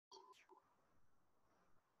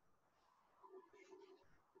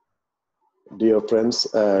Dear friends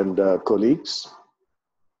and colleagues,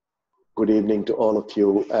 good evening to all of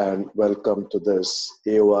you and welcome to this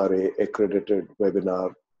AORA accredited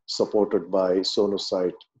webinar supported by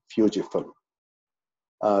Sonosite Fujifilm.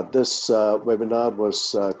 This webinar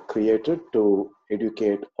was created to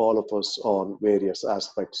educate all of us on various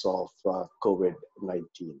aspects of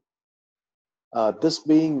COVID-19. This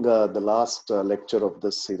being the last lecture of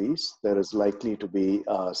this series, there is likely to be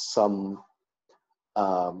some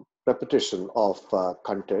repetition of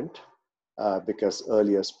content because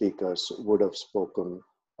earlier speakers would have spoken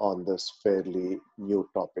on this fairly new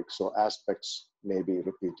topic. So aspects may be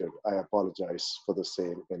repeated. I apologize for the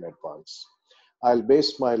same in advance. I'll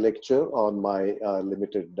base my lecture on my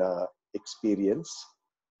limited experience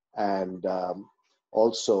and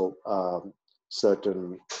also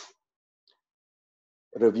certain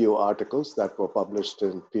review articles that were published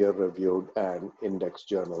in peer-reviewed and index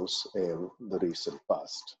journals in the recent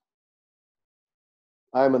past.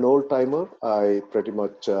 I'm an old-timer. I pretty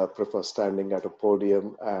much prefer standing at a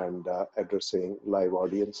podium and addressing live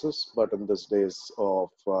audiences, but in these days of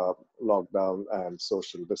lockdown and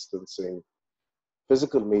social distancing,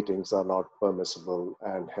 physical meetings are not permissible,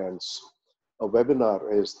 and hence a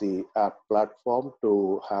webinar is the apt platform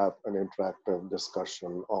to have an interactive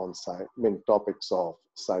discussion on topics of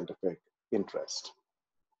scientific interest.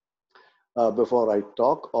 Before I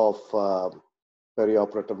talk of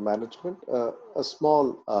perioperative management, a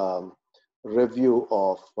small review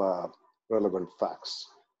of relevant facts.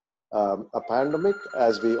 A pandemic,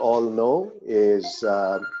 as we all know, is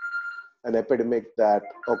an epidemic that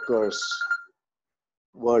occurs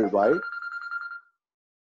worldwide.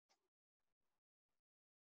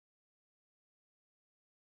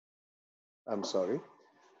 I'm sorry.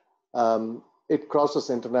 It crosses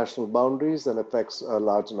international boundaries and affects a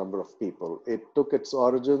large number of people. It took its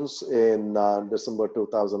origins in December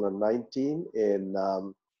 2019 in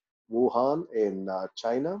Wuhan in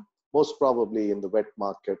China, most probably in the wet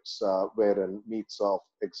markets wherein meats of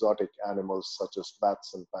exotic animals such as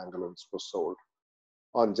bats and pangolins were sold.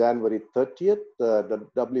 On January 30th, the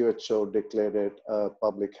WHO declared it a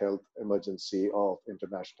public health emergency of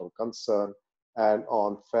international concern, and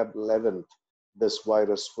on Feb 11th, this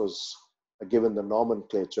virus was given the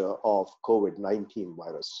nomenclature of COVID-19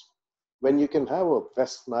 virus. When you can have a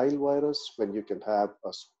West Nile virus, when you can have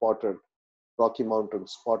a spotted Rocky Mountain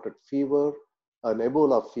spotted fever, an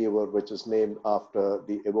Ebola fever, which is named after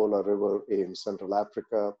the Ebola River in Central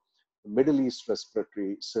Africa, Middle East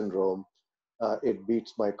respiratory syndrome, it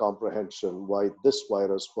beats my comprehension why this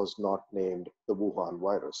virus was not named the Wuhan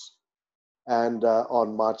virus. And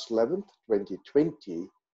on March 11th, 2020,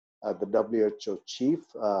 the WHO chief,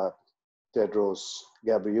 Tedros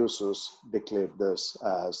Ghebreyesus, declared this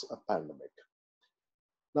as a pandemic.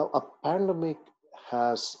 Now, a pandemic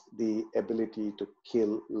has the ability to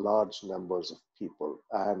kill large numbers of people,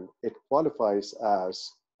 and it qualifies as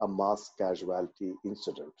a mass casualty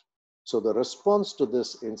incident. So the response to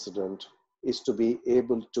this incident is to be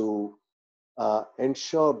able to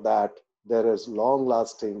ensure that there is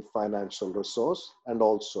long-lasting financial resource and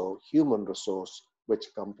also human resource, which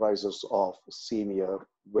comprises of senior,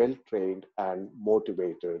 well-trained and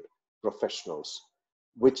motivated professionals,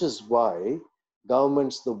 which is why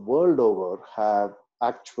governments the world over have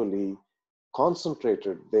actually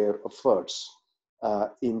concentrated their efforts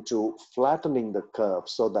into flattening the curve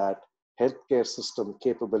so that healthcare system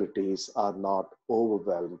capabilities are not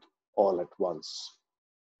overwhelmed all at once.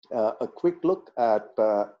 A quick look at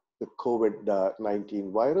the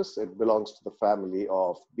COVID-19 virus. It belongs to the family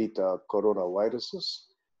of beta coronaviruses.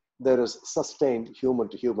 There is sustained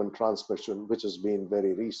human-to-human transmission, which has been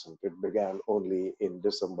very recent. It began only in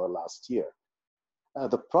December last year.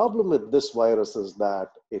 The problem with this virus is that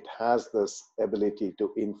it has this ability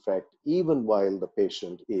to infect even while the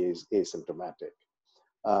patient is asymptomatic.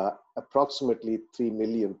 Approximately 3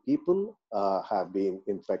 million people have been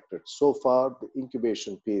infected so far. The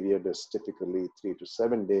incubation period is typically 3 to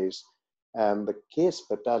 7 days, and the case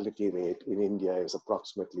fatality rate in India is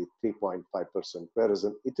approximately 3.5%, whereas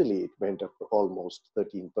in Italy it went up to almost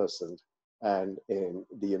 13%, and in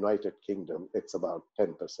the United Kingdom it's about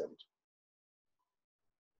 10%.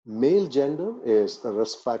 Male gender is a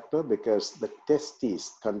risk factor because the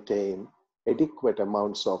testes contain adequate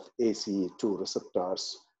amounts of ACE2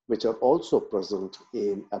 receptors, which are also present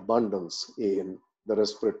in abundance in the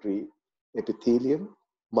respiratory epithelium,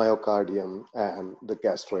 myocardium, and the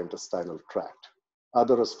gastrointestinal tract.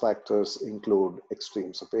 Other risk factors include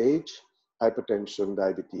extremes of age, hypertension,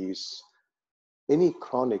 diabetes, any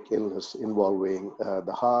chronic illness involving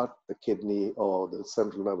the heart, the kidney, or the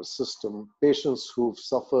central nervous system, patients who've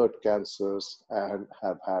suffered cancers and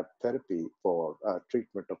have had therapy for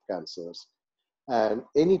treatment of cancers, and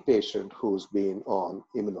any patient who's been on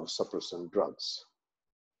immunosuppressant drugs.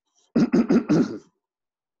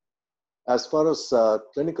 As far as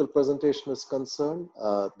clinical presentation is concerned,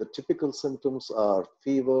 the typical symptoms are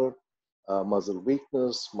fever, muscle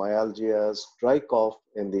weakness, myalgias, dry cough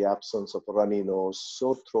in the absence of a runny nose,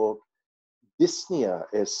 sore throat. Dyspnea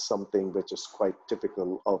is something which is quite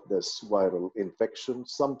typical of this viral infection.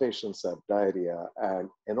 Some patients have diarrhea, and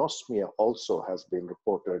anosmia also has been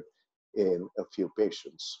reported in a few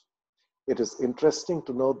patients. It is interesting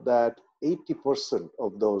to note that 80%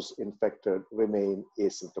 of those infected remain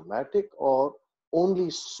asymptomatic or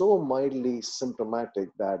only so mildly symptomatic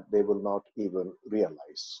that they will not even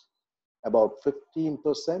realize. About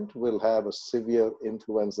 15% will have a severe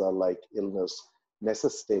influenza-like illness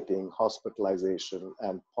necessitating hospitalization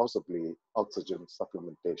and possibly oxygen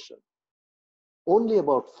supplementation. Only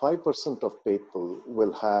about 5% of people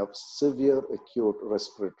will have severe acute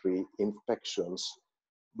respiratory infections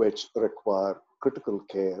which require critical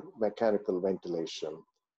care, mechanical ventilation,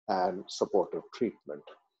 and supportive treatment.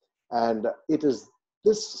 And it is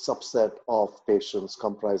this subset of patients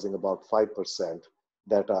comprising about 5%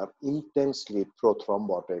 that are intensely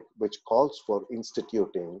prothrombotic, which calls for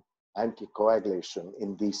instituting anticoagulation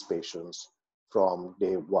in these patients from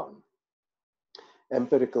day one.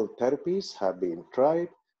 Empirical therapies have been tried.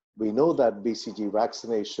 We know that BCG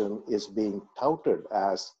vaccination is being touted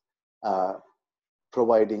as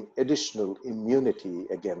providing additional immunity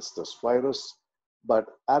against this virus. But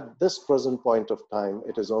at this present point of time,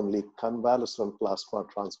 it is only convalescent plasma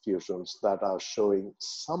transfusions that are showing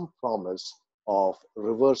some promise of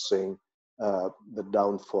reversing the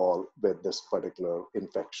downfall with this particular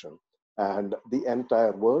infection. And the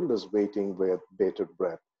entire world is waiting with bated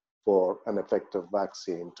breath for an effective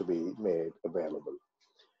vaccine to be made available.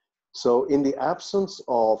 So in the absence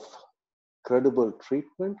of credible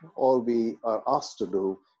treatment, all we are asked to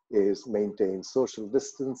do is maintain social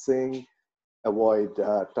distancing, avoid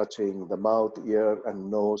touching the mouth, ear, and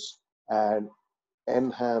nose, and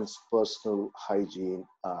enhance personal hygiene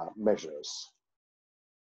measures.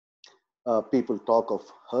 People talk of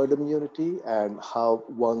herd immunity and how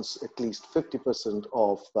once at least 50%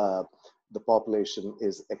 of the population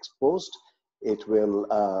is exposed, it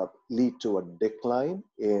will lead to a decline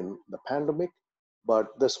in the pandemic.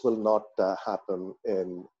 But this will not happen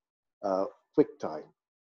in quick time.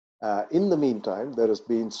 In the meantime, there has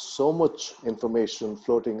been so much information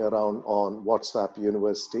floating around on WhatsApp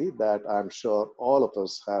University that I'm sure all of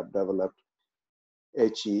us have developed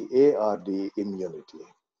HEARD immunity.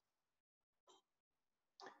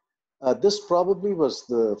 This probably was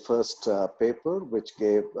the first paper which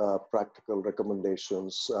gave practical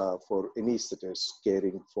recommendations for anesthetists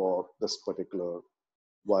caring for this particular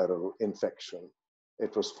viral infection.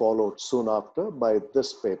 It was followed soon after by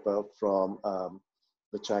this paper from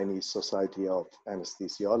the Chinese Society of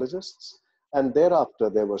Anesthesiologists. And thereafter,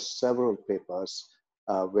 there were several papers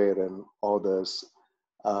wherein authors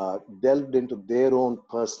delved into their own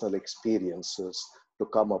personal experiences to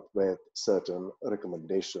come up with certain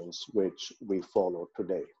recommendations, which we follow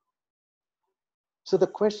today. So the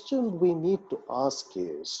question we need to ask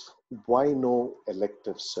is, why no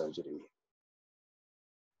elective surgery?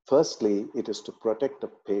 Firstly, it is to protect a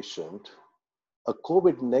patient. A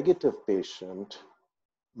COVID negative patient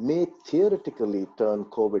may theoretically turn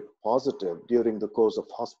COVID positive during the course of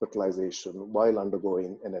hospitalization while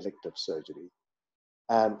undergoing an elective surgery.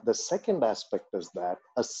 And the second aspect is that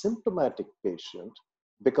a symptomatic patient,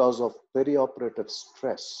 because of perioperative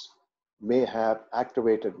stress, may have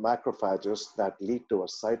activated macrophages that lead to a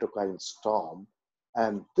cytokine storm,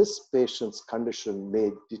 and this patient's condition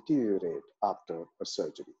may deteriorate after a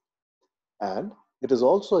surgery. And it is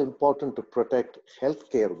also important to protect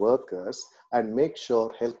healthcare workers and make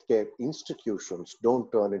sure healthcare institutions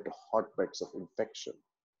don't turn into hotbeds of infection.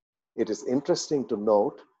 It is interesting to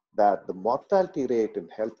note that the mortality rate in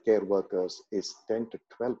healthcare workers is 10 to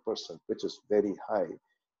 12%, which is very high.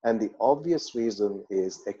 And the obvious reason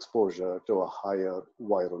is exposure to a higher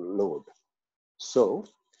viral load. So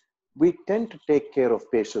we tend to take care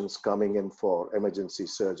of patients coming in for emergency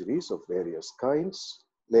surgeries of various kinds.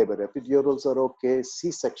 Labor epidurals are okay,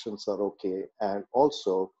 C-sections are okay, and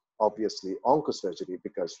also obviously oncosurgery,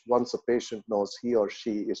 because once a patient knows he or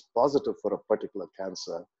she is positive for a particular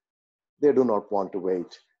cancer, they do not want to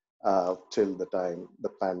wait till the time the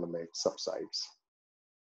pandemic subsides.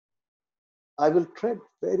 I will tread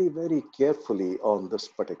very, very carefully on this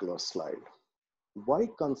particular slide. Why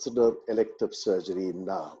consider elective surgery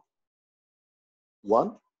now?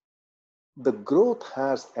 One, the growth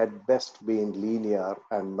has at best been linear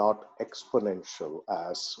and not exponential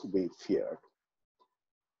as we feared.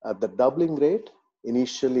 The doubling rate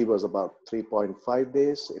initially was about 3.5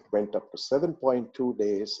 days. It went up to 7.2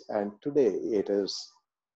 days, and today it is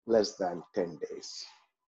less than 10 days.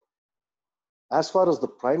 As far as the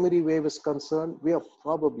primary wave is concerned, we are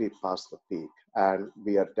probably past the peak, and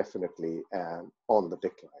we are definitely on the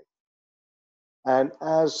decline. And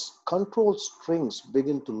as control strings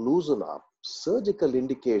begin to loosen up, surgical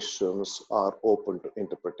indications are open to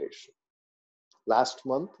interpretation. Last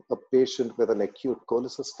month, a patient with an acute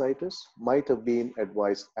cholecystitis might have been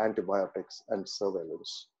advised antibiotics and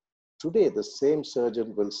surveillance. Today, the same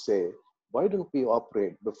surgeon will say, why don't we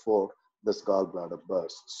operate before this gallbladder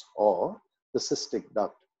bursts, or the cystic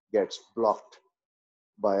duct gets blocked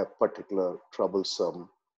by a particular troublesome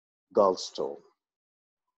gallstone.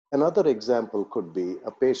 Another example could be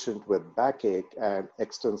a patient with backache and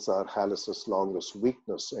extensor hallucis longus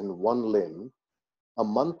weakness in one limb a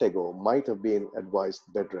month ago might have been advised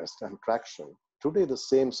bed rest and traction. Today, the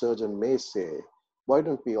same surgeon may say, why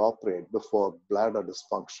don't we operate before bladder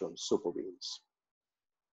dysfunction supervenes?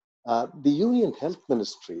 The Union Health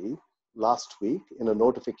Ministry last week in a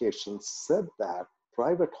notification said that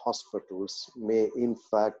private hospitals may in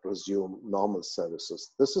fact resume normal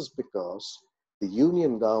services. This is because the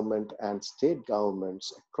union government and state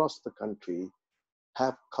governments across the country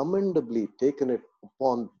have commendably taken it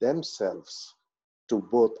upon themselves to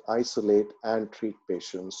both isolate and treat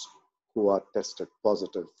patients who are tested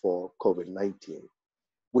positive for COVID-19,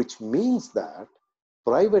 which means that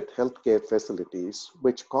private healthcare facilities,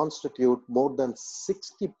 which constitute more than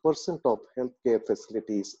 60% of healthcare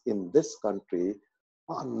facilities in this country,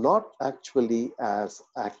 are not actually as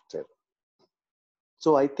active.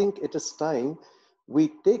 So I think it is time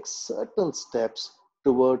we take certain steps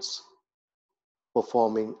towards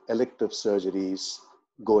performing elective surgeries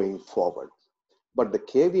going forward. But the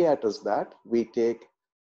caveat is that we take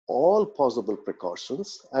all possible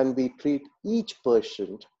precautions and we treat each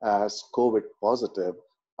patient as COVID positive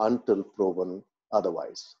until proven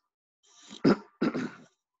otherwise.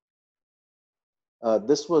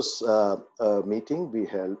 This was a meeting we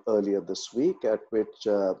held earlier this week at which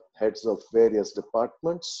heads of various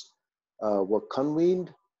departments were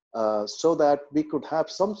convened so that we could have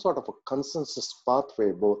some sort of a consensus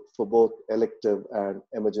pathway for both elective and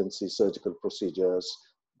emergency surgical procedures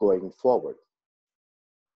going forward.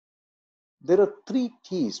 There are 3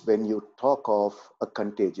 T's when you talk of a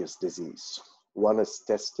contagious disease. One is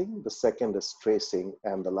testing, the second is tracing,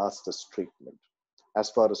 and the last is treatment. As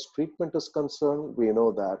far as treatment is concerned, we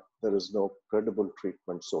know that there is no credible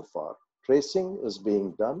treatment so far. Tracing is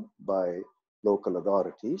being done by local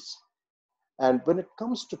authorities. And when it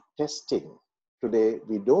comes to testing, today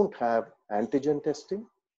we don't have antigen testing.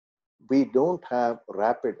 We don't have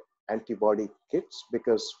rapid antibody kits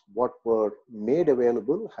because what were made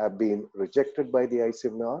available have been rejected by the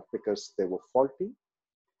ICMR because they were faulty.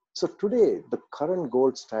 So today, the current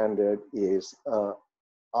gold standard is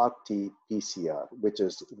RT-PCR, which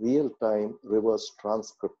is real-time reverse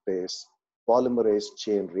transcriptase polymerase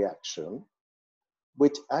chain reaction,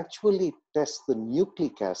 which actually tests the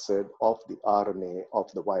nucleic acid of the RNA of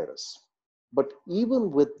the virus. But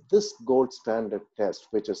even with this gold standard test,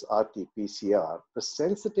 which is RT-PCR, the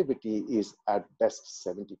sensitivity is at best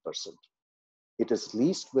 70%. It is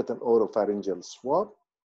least with an oropharyngeal swab,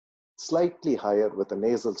 slightly higher with a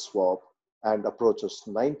nasal swab, and approaches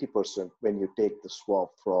 90% when you take the swab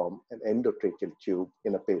from an endotracheal tube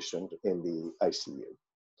in a patient in the ICU.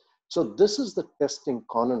 So this is the testing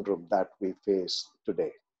conundrum that we face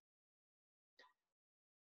today.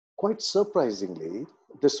 Quite surprisingly,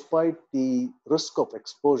 despite the risk of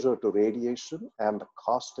exposure to radiation and the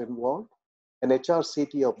cost involved, an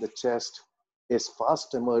HRCT of the chest is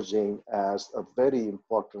fast emerging as a very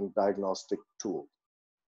important diagnostic tool.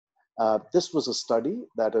 This was a study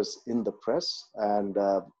that is in the press, and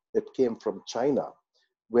it came from China,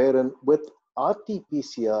 wherein with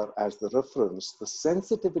RT-PCR as the reference, the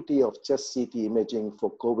sensitivity of chest CT imaging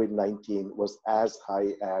for COVID-19 was as high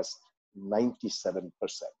as 97%.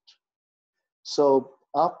 So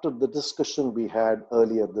after the discussion we had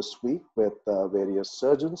earlier this week with various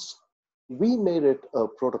surgeons, we made it a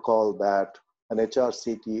protocol that an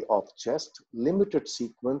HRCT of chest, limited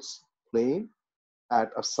sequence, plain, at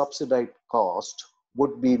a subsidized cost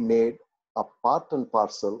would be made a part and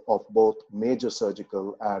parcel of both major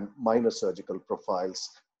surgical and minor surgical profiles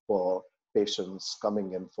for patients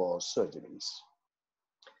coming in for surgeries.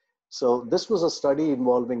 So this was a study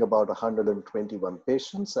involving about 121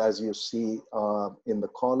 patients. As you see in the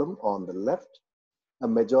column on the left, a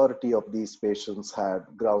majority of these patients had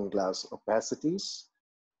ground glass opacities,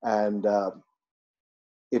 and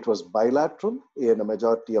it was bilateral in a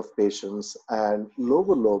majority of patients, and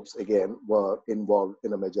lower lobes again were involved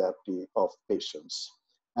in a majority of patients.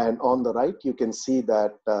 And on the right, you can see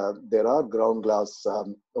that there are ground glass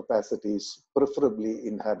opacities preferably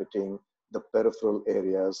inhabiting the peripheral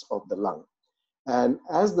areas of the lung. And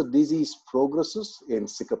as the disease progresses in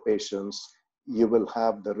sicker patients, you will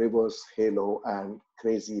have the reverse halo and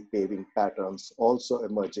crazy paving patterns also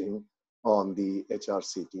emerging on the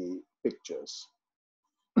HRCT pictures.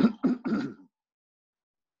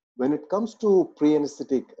 When it comes to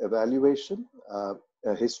pre-anesthetic evaluation,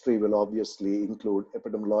 history will obviously include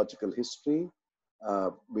epidemiological history.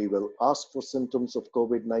 We will ask for symptoms of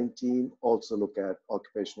COVID-19, also look at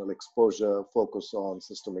occupational exposure, focus on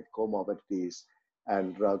systemic comorbidities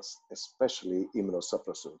and drugs, especially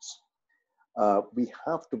immunosuppressants. We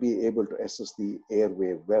have to be able to assess the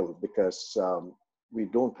airway well, because we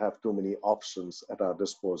don't have too many options at our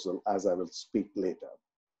disposal, as I will speak later.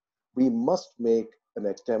 We must make an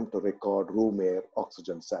attempt to record room air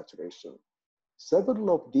oxygen saturation. Several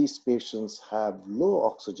of these patients have low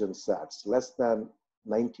oxygen sats, less than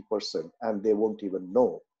 90%, and they won't even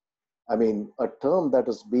know. I mean, a term that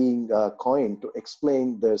is being coined to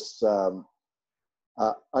explain this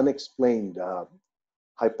unexplained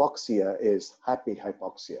hypoxia is happy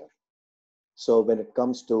hypoxia. So when it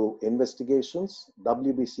comes to investigations,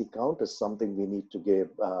 WBC count is something we need to give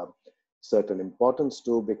certain importance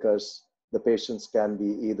to, because the patients can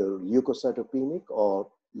be either leukocytopenic or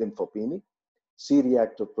lymphopenic.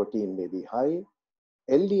 C-reactive protein may be high.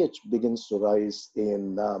 LDH begins to rise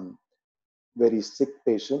in very sick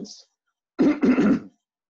patients.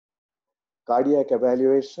 Cardiac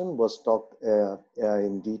evaluation was talked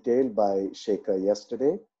in detail by Shekhar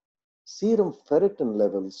yesterday. Serum ferritin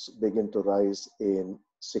levels begin to rise in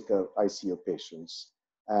sicker ICU patients.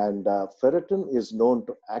 And ferritin is known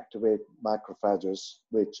to activate macrophages,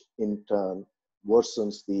 which in turn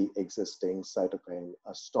worsens the existing cytokine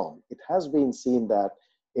storm. It has been seen that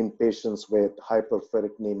in patients with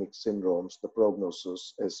hyperferritinemic syndromes, the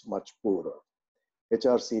prognosis is much poorer.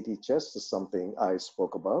 HRCT chest is something I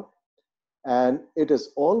spoke about. And it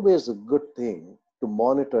is always a good thing to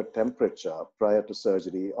monitor temperature prior to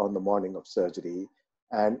surgery on the morning of surgery.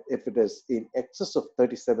 And if it is in excess of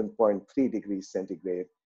 37.3 degrees centigrade,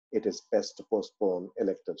 it is best to postpone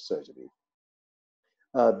elective surgery.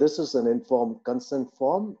 This is an informed consent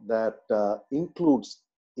form that includes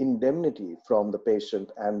indemnity from the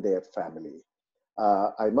patient and their family.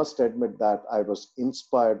 I must admit that I was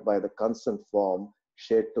inspired by the consent form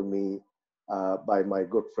shared to me by my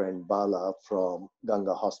good friend Bala from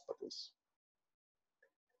Ganga Hospitals.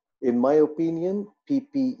 In my opinion,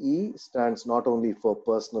 PPE stands not only for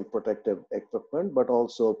personal protective equipment, but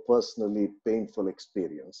also personally painful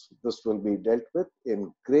experience. This will be dealt with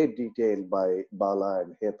in great detail by Bala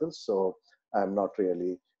and Hetal, so I'm not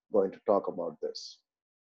really going to talk about this.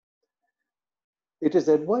 It is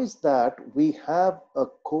advised that we have a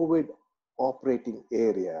COVID operating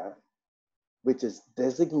area which is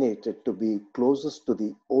designated to be closest to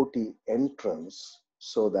the OT entrance,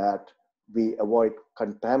 so that we avoid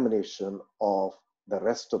contamination of the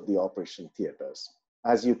rest of the operation theaters.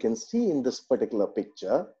 As you can see in this particular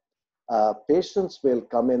picture, patients will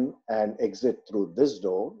come in and exit through this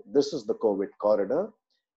door. This is the COVID corridor.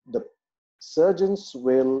 The surgeons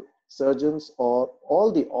or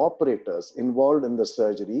all the operators involved in the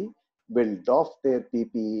surgery will doff their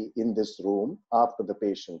PPE in this room after the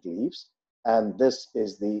patient leaves. And this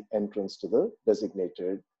is the entrance to the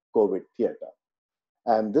designated COVID theater.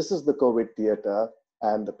 And this is the COVID theater,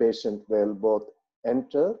 and the patient will both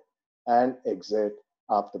enter and exit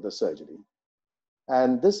after the surgery.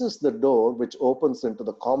 And this is the door which opens into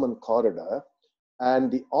the common corridor, and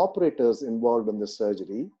the operators involved in the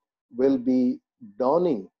surgery will be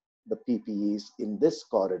donning the PPEs in this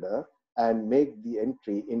corridor and make the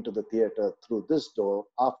entry into the theater through this door,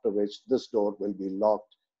 after which this door will be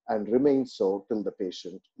locked and remain so till the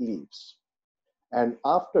patient leaves. And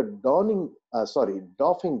after doffing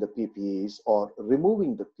the PPEs or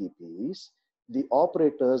removing the PPEs, the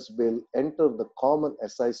operators will enter the common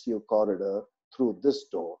SICU corridor through this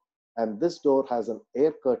door. And this door has an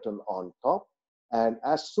air curtain on top. And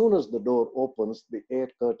as soon as the door opens, the air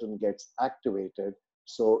curtain gets activated,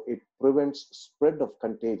 so it prevents spread of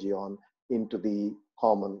contagion into the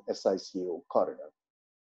common SICU corridor.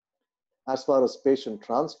 As far as patient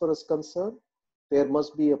transfer is concerned, there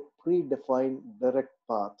must be a predefined direct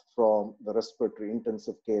path from the respiratory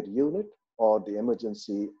intensive care unit or the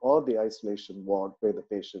emergency or the isolation ward where the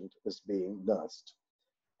patient is being nursed.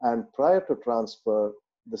 And prior to transfer,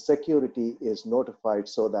 the security is notified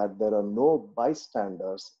so that there are no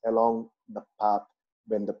bystanders along the path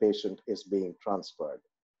when the patient is being transferred.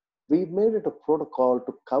 We've made it a protocol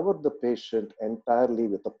to cover the patient entirely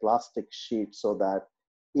with a plastic sheet so that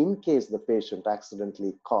in case the patient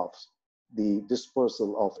accidentally coughs, the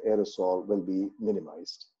dispersal of aerosol will be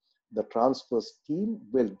minimized. The transfers team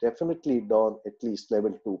will definitely don at least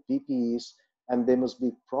level 2 PPEs, and they must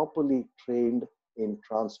be properly trained in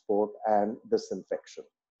transport and disinfection.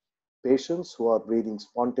 Patients who are breathing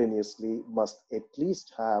spontaneously must at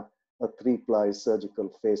least have a 3-ply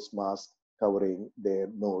surgical face mask covering their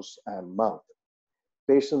nose and mouth.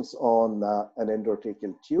 Patients on an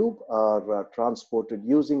endotracheal tube are transported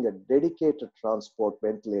using a dedicated transport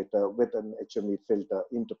ventilator with an HME filter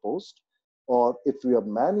interposed, or if we are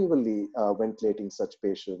manually ventilating such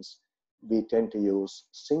patients, we tend to use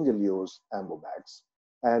single-use ammo bags.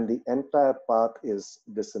 And the entire path is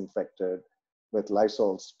disinfected with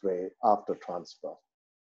Lysol spray after transfer.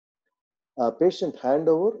 Patient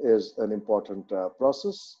handover is an important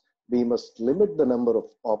process. We must limit the number of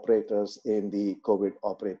operators in the COVID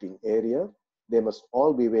operating area. They must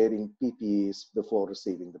all be wearing PPEs before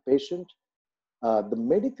receiving the patient. The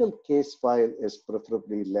medical case file is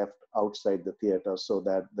preferably left outside the theater so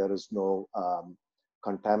that there is no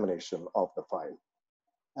contamination of the file.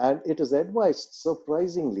 And it is advised,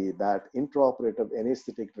 surprisingly, that intraoperative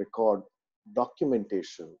anesthetic record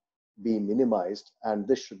documentation be minimized, and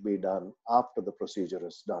this should be done after the procedure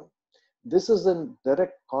is done. This is in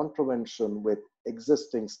direct contravention with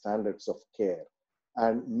existing standards of care,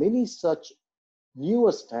 and many such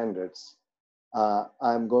newer standards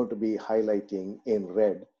I'm going to be highlighting in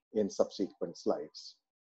red in subsequent slides.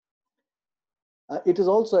 It is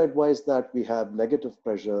also advised that we have negative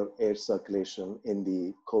pressure air circulation in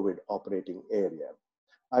the COVID operating area.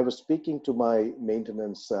 I was speaking to my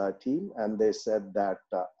maintenance team, and they said that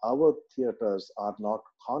our theaters are not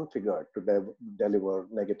configured to deliver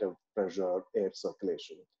negative pressure air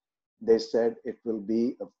circulation. They said it will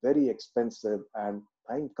be a very expensive and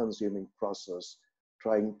time-consuming process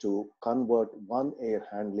trying to convert one air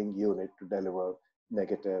handling unit to deliver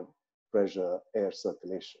negative pressure air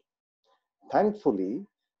circulation. Thankfully,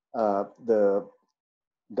 the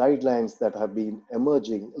guidelines that have been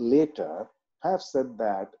emerging later have said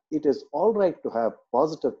that it is all right to have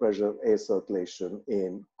positive pressure air circulation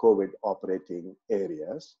in COVID operating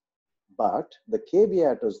areas, but the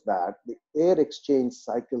caveat is that the air exchange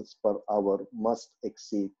cycles per hour must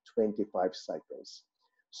exceed 25 cycles.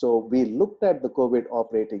 So we looked at the COVID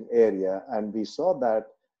operating area and we saw that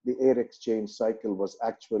the air exchange cycle was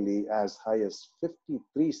actually as high as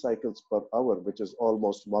 53 cycles per hour, which is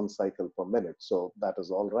almost 1 cycle per minute. So that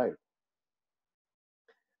is all right.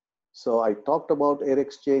 So I talked about air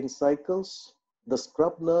exchange cycles. The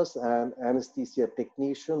scrub nurse and anesthesia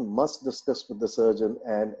technician must discuss with the surgeon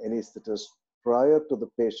and anesthetist prior to the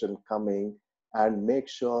patient coming and make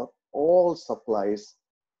sure all supplies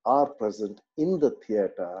are present in the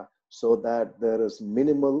theater so that there is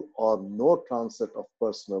minimal or no transit of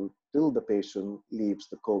personnel till the patient leaves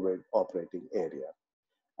the COVID operating area.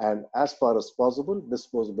 And as far as possible,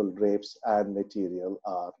 disposable drapes and material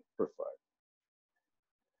are preferred.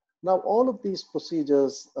 Now, all of these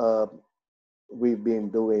procedures we've been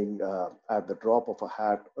doing at the drop of a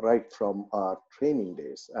hat right from our training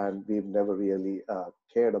days, and we've never really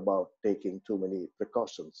cared about taking too many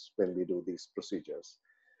precautions when we do these procedures.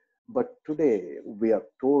 But today we are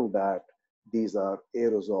told that these are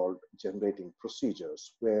aerosol generating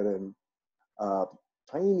procedures wherein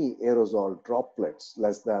tiny aerosol droplets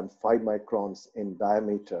less than 5 microns in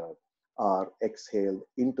diameter are exhaled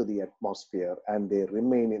into the atmosphere and they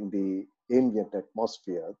remain in the ambient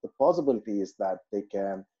atmosphere. The possibility is that they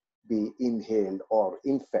can be inhaled or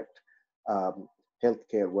infect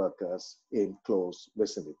healthcare workers in close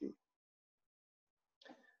vicinity.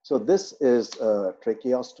 So this is a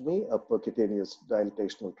tracheostomy, a percutaneous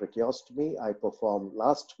dilatational tracheostomy I performed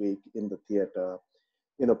last week in the theater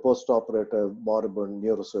in a postoperative moribund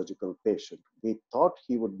neurosurgical patient. We thought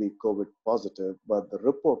he would be COVID positive, but the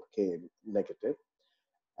report came negative.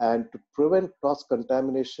 And to prevent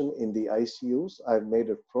cross-contamination in the ICUs, I've made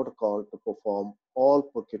a protocol to perform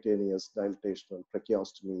all percutaneous dilatational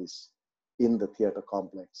tracheostomies in the theater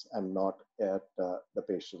complex and not at the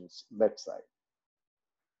patient's bedside.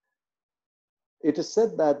 It is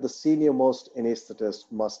said that the senior-most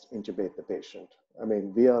anesthetist must intubate the patient. I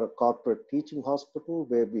mean, we are a corporate teaching hospital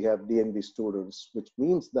where we have DNB students, which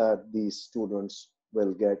means that these students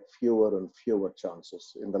will get fewer and fewer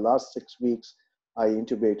chances. In the last 6 weeks, I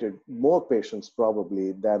intubated more patients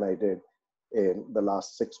probably than I did in the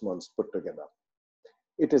last 6 months put together.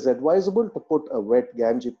 It is advisable to put a wet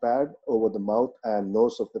Ganji pad over the mouth and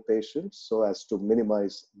nose of the patient so as to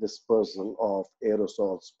minimize dispersal of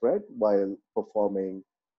aerosol spread while performing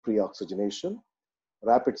pre-oxygenation.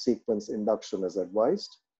 Rapid sequence induction is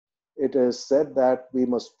advised. It is said that we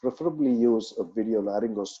must preferably use a video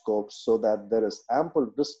laryngoscope so that there is ample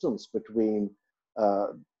distance between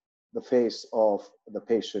the face of the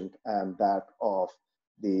patient and that of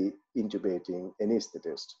the intubating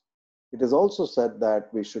anesthetist. It is also said that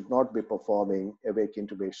we should not be performing awake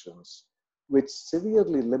intubations, which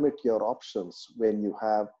severely limit your options when you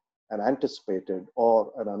have an anticipated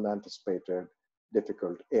or an unanticipated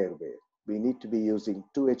difficult airway. We need to be using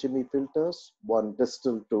 2 HME filters, one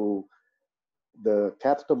distal to the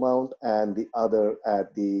catheter mount and the other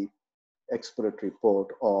at the expiratory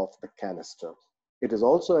port of the canister. It is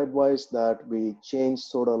also advised that we change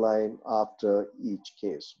soda lime after each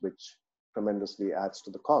case, which tremendously adds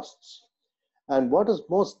to the costs. And what is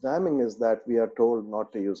most damning is that we are told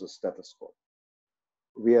not to use a stethoscope.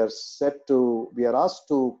 We are asked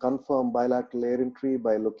to confirm bilateral air entry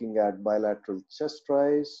by looking at bilateral chest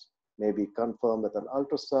rise, maybe confirm with an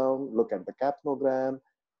ultrasound, look at the capnogram,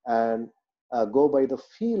 and go by the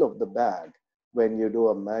feel of the bag when you do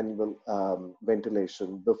a manual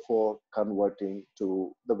ventilation before converting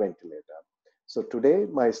to the ventilator. So today,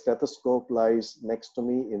 my stethoscope lies next to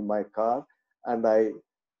me in my car, and I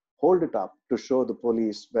hold it up to show the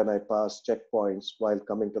police when I pass checkpoints while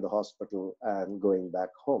coming to the hospital and going back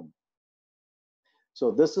home.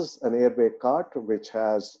 So this is an airway cart which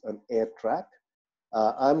has an air track.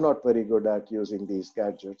 I'm not very good at using these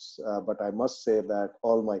gadgets, but I must say that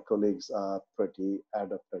all my colleagues are pretty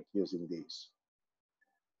adept at using these.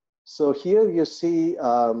 So here you see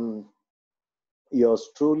yours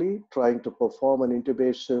truly trying to perform an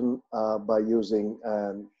intubation by using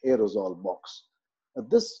an aerosol box.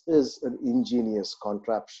 This is an ingenious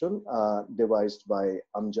contraption devised by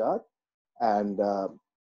Amjad and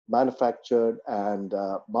manufactured and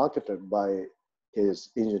marketed by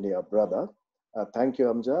his engineer brother. Thank you,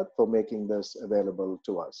 Amjad, for making this available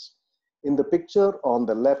to us. In the picture on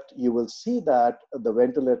the left, you will see that the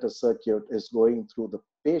ventilator circuit is going through the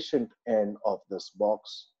patient end of this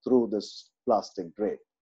box through this plastic drape.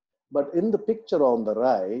 But in the picture on the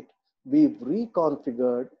right, we've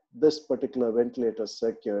reconfigured this particular ventilator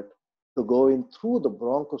circuit to go in through the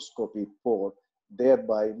bronchoscopy port,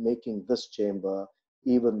 thereby making this chamber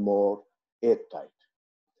even more airtight.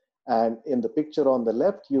 And in the picture on the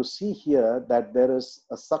left, you see here that there is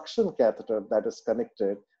a suction catheter that is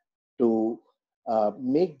connected to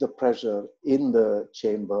make the pressure in the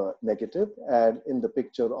chamber negative. And in the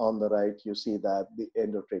picture on the right, you see that the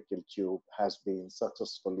endotracheal tube has been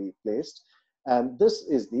successfully placed. And this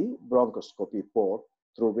is the bronchoscopy port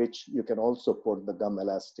through which you can also put the gum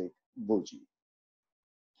elastic bougie.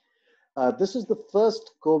 This is the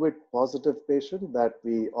first COVID positive patient that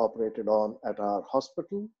we operated on at our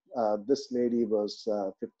hospital. This lady was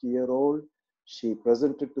 50-year-old. She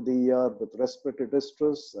presented to the ER with respiratory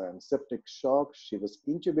distress and septic shock. She was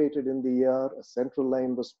intubated in the ER. A central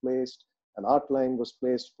line was placed. An art line was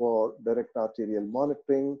placed for direct arterial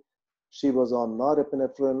monitoring. She was on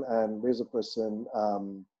norepinephrine and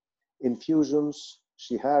vasopressin infusions.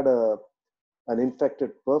 She had an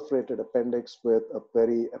infected perforated appendix with a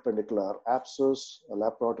periappendicular abscess. A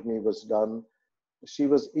laparotomy was done. She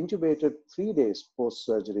was intubated 3 days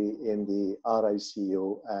post-surgery in the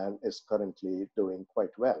RICU and is currently doing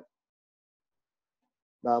quite well.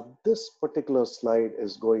 Now, this particular slide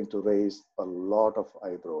is going to raise a lot of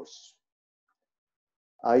eyebrows.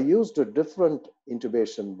 I used a different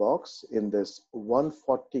intubation box in this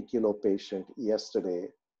 140-kilo patient yesterday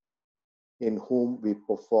in whom we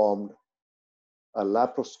performed a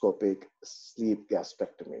laparoscopic sleeve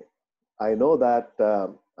gastrectomy. I know that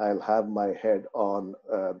I'll have my head on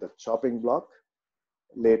the chopping block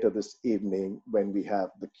later this evening when we have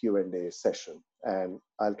the Q&A session, and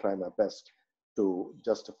I'll try my best to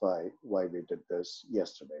justify why we did this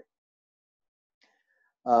yesterday.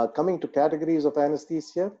 Coming to categories of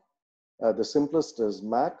anesthesia, the simplest is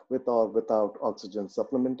MAC with or without oxygen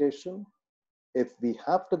supplementation. If we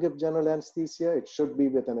have to give general anesthesia, it should be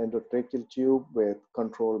with an endotracheal tube with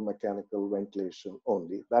controlled mechanical ventilation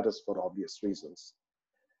only. That is for obvious reasons.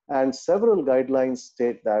 And several guidelines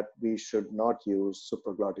state that we should not use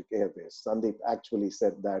supraglottic airways. Sandeep actually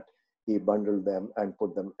said that he bundled them and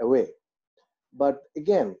put them away. But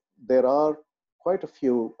again, there are quite a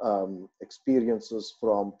few experiences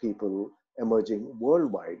from people emerging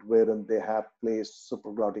worldwide, wherein they have placed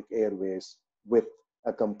supraglottic airways with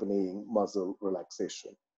accompanying muscle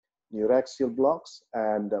relaxation. Neuraxial blocks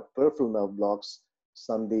and peripheral nerve blocks,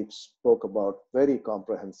 Sandeep spoke about very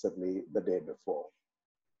comprehensively the day before.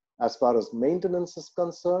 As far as maintenance is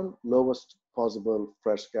concerned, lowest possible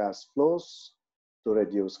fresh gas flows to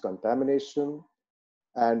reduce contamination,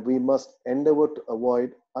 and we must endeavor to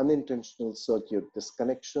avoid unintentional circuit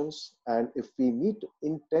disconnections. And if we need to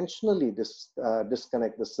intentionally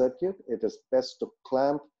disconnect the circuit, it is best to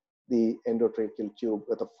clamp the endotracheal tube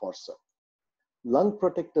with a forceps. Lung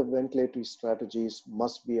protective ventilatory strategies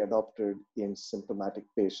must be adopted in symptomatic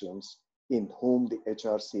patients in whom the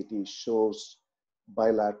HRCT shows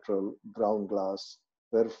bilateral ground glass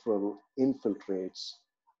peripheral infiltrates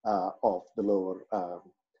of the lower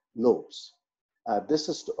lobes. This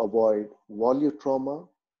is to avoid volutrauma,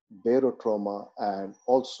 barotrauma, and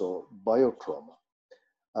also biotrauma.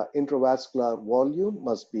 Intravascular volume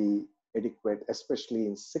must be adequate, especially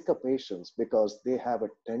in sicker patients, because they have a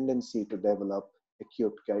tendency to develop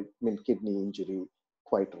acute kidney injury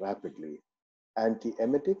quite rapidly.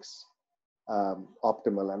 Antiemetics,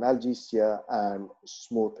 optimal analgesia, and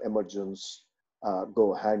smooth emergence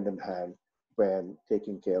go hand in hand when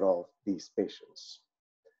taking care of these patients.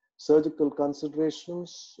 Surgical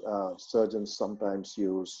considerations, surgeons sometimes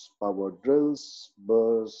use power drills,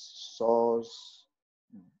 burrs, saws.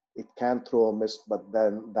 It can throw a mist, but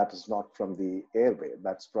then that is not from the airway.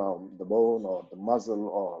 That's from the bone or the muscle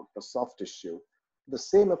or the soft tissue. The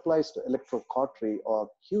same applies to electrocautery or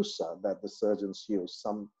CUSA that the surgeons use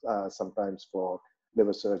sometimes for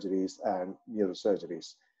liver surgeries and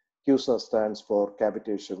neurosurgeries. CUSA stands for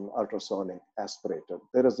cavitation ultrasonic aspirator.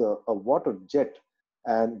 There is a water jet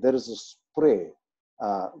and there is a spray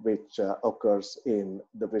which occurs in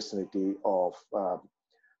the vicinity of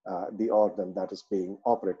the organ that is being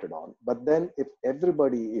operated on. But then if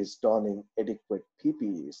everybody is donning adequate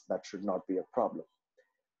PPEs, that should not be a problem.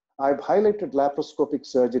 I've highlighted laparoscopic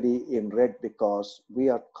surgery in red because we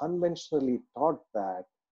are conventionally taught that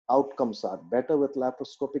outcomes are better with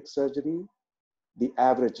laparoscopic surgery. The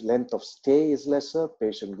average length of stay is lesser,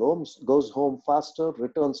 patient goes home faster,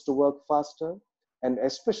 returns to work faster, and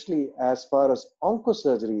especially as far as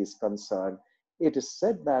oncosurgery is concerned, it is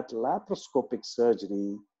said that laparoscopic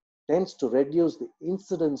surgery tends to reduce the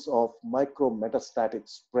incidence of micrometastatic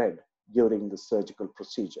spread during the surgical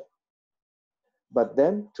procedure. But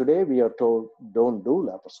then today we are told don't do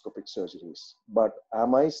laparoscopic surgeries. But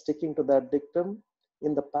am I sticking to that dictum?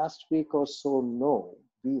 In the past week or so, no.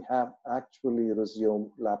 We have actually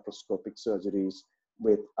resumed laparoscopic surgeries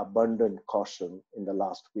with abundant caution in the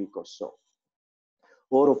last week or so.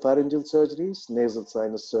 Oropharyngeal surgeries, nasal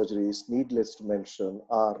sinus surgeries, needless to mention,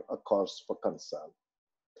 are a cause for concern.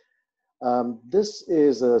 This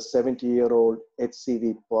is a 70-year-old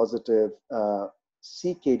HCV positive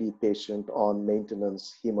CKD patient on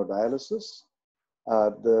maintenance hemodialysis.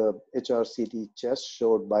 The HRCT chest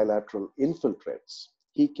showed bilateral infiltrates.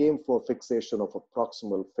 He came for fixation of a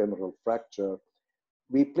proximal femoral fracture.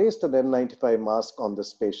 We placed an N95 mask on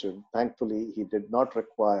this patient. Thankfully, he did not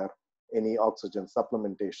require any oxygen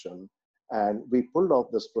supplementation. And we pulled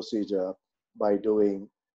off this procedure by doing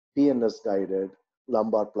PNS-guided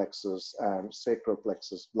lumbar plexus and sacral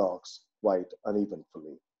plexus blocks quite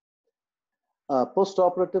unevenly.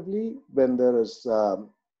 Postoperatively, when there is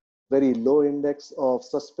very low index of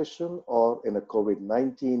suspicion or in a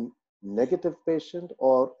COVID-19 negative patient,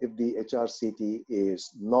 or if the HRCT is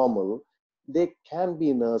normal, they can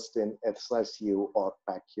be nursed in SICU or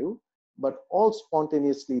PACU, but all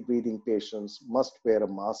spontaneously breathing patients must wear a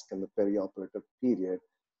mask in the perioperative period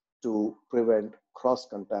to prevent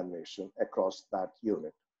cross-contamination across that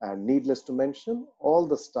unit. And needless to mention, all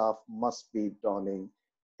the staff must be donning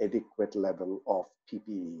adequate level of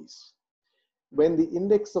PPEs. When the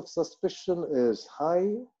index of suspicion is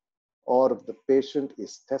high, or if the patient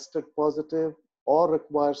is tested positive or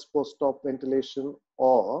requires post-op ventilation,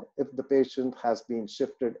 or if the patient has been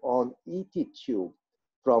shifted on ET tube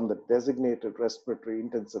from the designated respiratory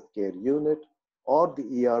intensive care unit or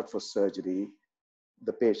the ER for surgery,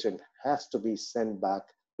 the patient has to be sent back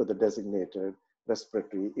to the designated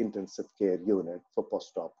respiratory intensive care unit for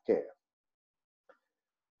post-op care.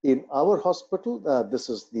 In our hospital, this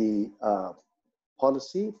is the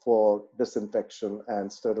policy for disinfection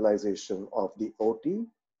and sterilization of the OT.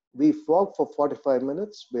 We fog for 45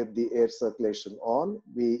 minutes with the air circulation on.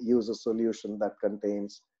 We use a solution that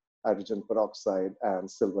contains hydrogen peroxide and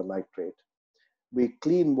silver nitrate. We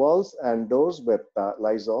clean walls and doors with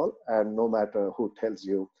Lysol, and no matter who tells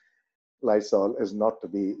you, Lysol is not to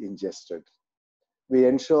be ingested. We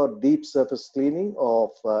ensure deep surface cleaning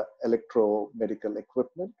of electromedical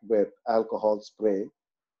equipment with alcohol spray,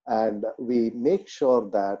 and we make sure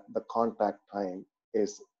that the contact time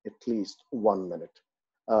is at least 1 minute.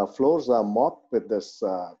 Floors are mopped with this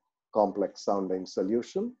complex sounding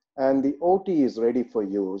solution, and the OT is ready for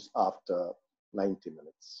use after 90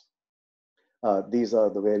 minutes. These are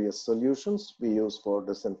the various solutions we use for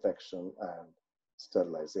disinfection and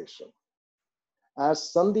sterilization.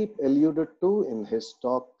 As Sandeep alluded to in his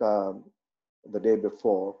talk the day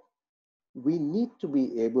before, we need to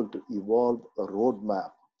be able to evolve a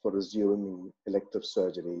roadmap for resuming elective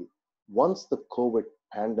surgery once the COVID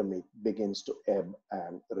pandemic begins to ebb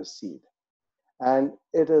and recede. And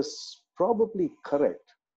it is probably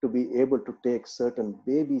correct to be able to take certain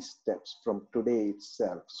baby steps from today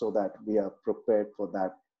itself so that we are prepared for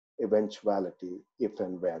that eventuality if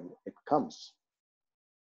and when it comes.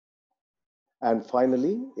 And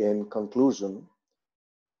finally, in conclusion,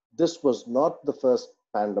 this was not the first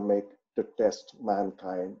pandemic to test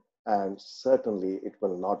mankind, and certainly it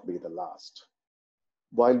will not be the last.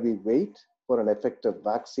 While we wait for an effective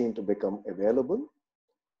vaccine to become available,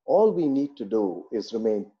 all we need to do is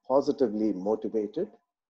remain positively motivated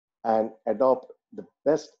and adopt the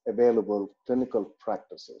best available clinical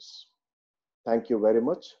practices. Thank you very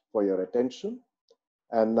much for your attention.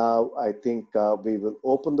 And now I think we will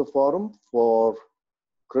open the forum for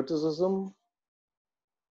criticism,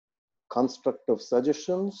 constructive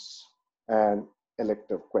suggestions, and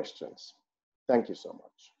elective questions. Thank you so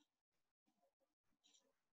much.